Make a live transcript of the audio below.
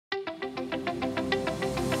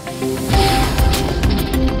They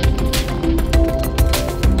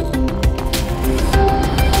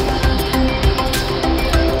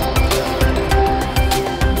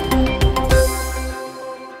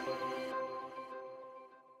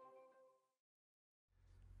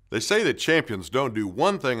say that champions don't do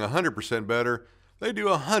one thing 100% better, they do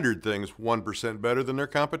 100 things 1% better than their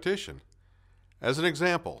competition. As an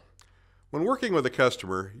example, when working with a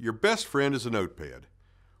customer, your best friend is a notepad.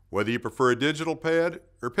 Whether you prefer a digital pad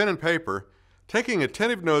or pen and paper, taking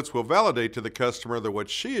attentive notes will validate to the customer that what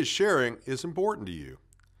she is sharing is important to you.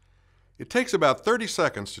 It takes about 30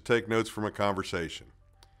 seconds to take notes from a conversation.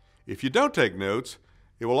 If you don't take notes,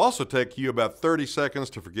 it will also take you about 30 seconds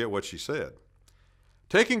to forget what she said.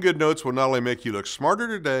 Taking good notes will not only make you look smarter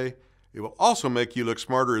today, it will also make you look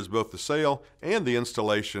smarter as both the sale and the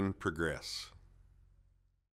installation progress.